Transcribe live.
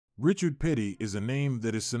Richard Petty is a name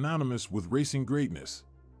that is synonymous with racing greatness.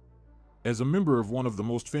 As a member of one of the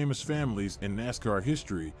most famous families in NASCAR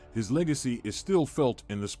history, his legacy is still felt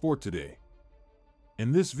in the sport today.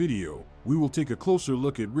 In this video, we will take a closer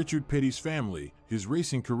look at Richard Petty's family, his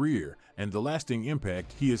racing career, and the lasting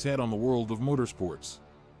impact he has had on the world of motorsports.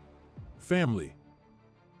 Family.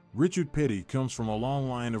 Richard Petty comes from a long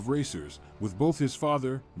line of racers, with both his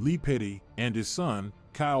father, Lee Petty, and his son,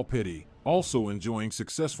 Kyle Petty, also enjoying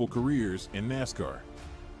successful careers in NASCAR.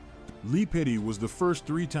 Lee Petty was the first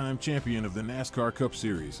three-time champion of the NASCAR Cup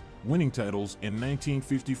Series, winning titles in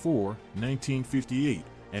 1954, 1958,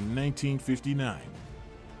 and 1959.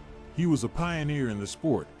 He was a pioneer in the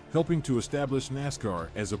sport, helping to establish NASCAR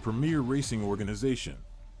as a premier racing organization.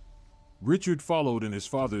 Richard followed in his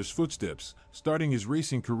father's footsteps, starting his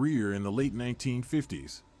racing career in the late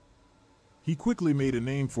 1950s. He quickly made a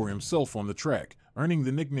name for himself on the track, earning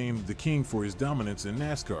the nickname The King for his dominance in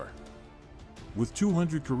NASCAR. With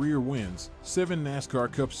 200 career wins, 7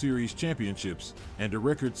 NASCAR Cup Series championships, and a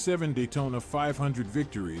record 7 Daytona 500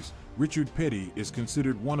 victories, Richard Petty is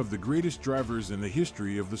considered one of the greatest drivers in the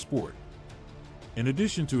history of the sport. In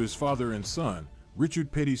addition to his father and son,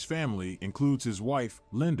 Richard Petty's family includes his wife,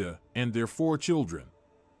 Linda, and their 4 children.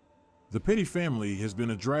 The Petty family has been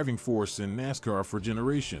a driving force in NASCAR for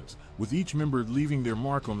generations, with each member leaving their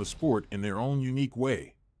mark on the sport in their own unique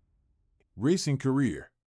way. Racing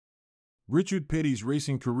career. Richard Petty's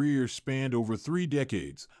racing career spanned over 3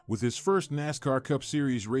 decades, with his first NASCAR Cup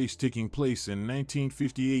Series race taking place in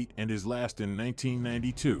 1958 and his last in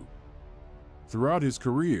 1992. Throughout his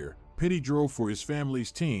career, Petty drove for his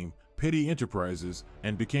family's team, Petty Enterprises,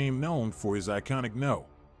 and became known for his iconic No.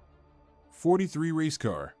 43 race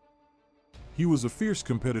car. He was a fierce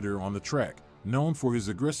competitor on the track, known for his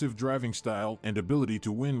aggressive driving style and ability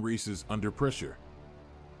to win races under pressure.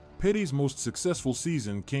 Petty's most successful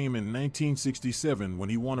season came in 1967 when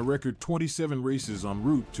he won a record 27 races en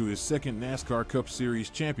route to his second NASCAR Cup Series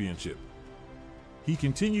championship. He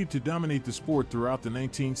continued to dominate the sport throughout the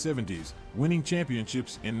 1970s, winning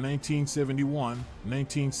championships in 1971,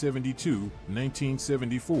 1972,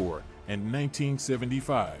 1974, and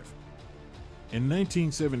 1975. In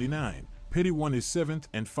 1979, Petty won his 7th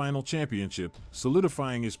and final championship,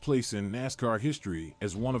 solidifying his place in NASCAR history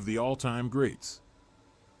as one of the all-time greats.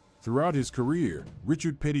 Throughout his career,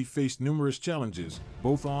 Richard Petty faced numerous challenges,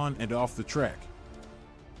 both on and off the track.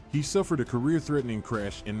 He suffered a career-threatening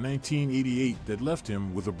crash in 1988 that left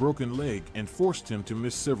him with a broken leg and forced him to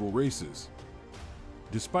miss several races.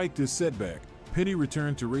 Despite this setback, Petty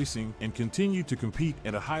returned to racing and continued to compete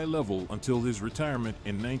at a high level until his retirement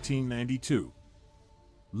in 1992.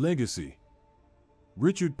 Legacy.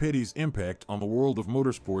 Richard Petty's impact on the world of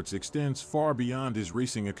motorsports extends far beyond his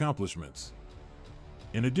racing accomplishments.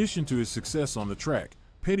 In addition to his success on the track,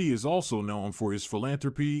 Petty is also known for his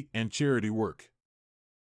philanthropy and charity work.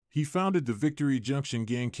 He founded the Victory Junction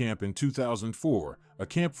Gang Camp in 2004, a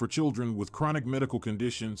camp for children with chronic medical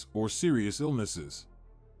conditions or serious illnesses.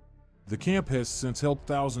 The camp has since helped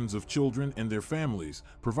thousands of children and their families,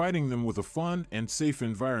 providing them with a fun and safe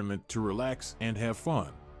environment to relax and have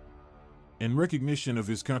fun. In recognition of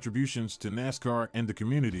his contributions to NASCAR and the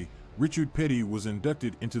community, Richard Petty was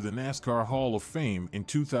inducted into the NASCAR Hall of Fame in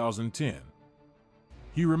 2010.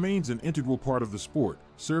 He remains an integral part of the sport,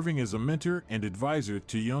 serving as a mentor and advisor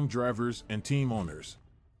to young drivers and team owners.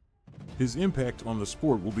 His impact on the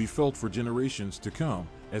sport will be felt for generations to come,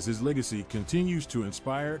 as his legacy continues to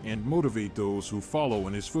inspire and motivate those who follow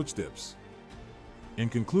in his footsteps. In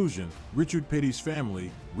conclusion, Richard Petty's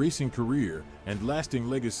family, racing career, and lasting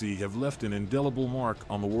legacy have left an indelible mark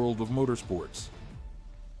on the world of motorsports.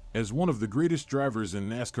 As one of the greatest drivers in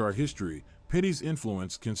NASCAR history, Petty's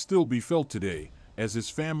influence can still be felt today, as his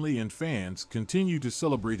family and fans continue to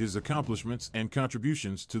celebrate his accomplishments and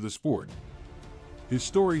contributions to the sport. His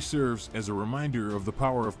story serves as a reminder of the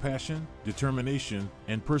power of passion, determination,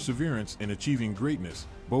 and perseverance in achieving greatness,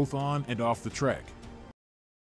 both on and off the track.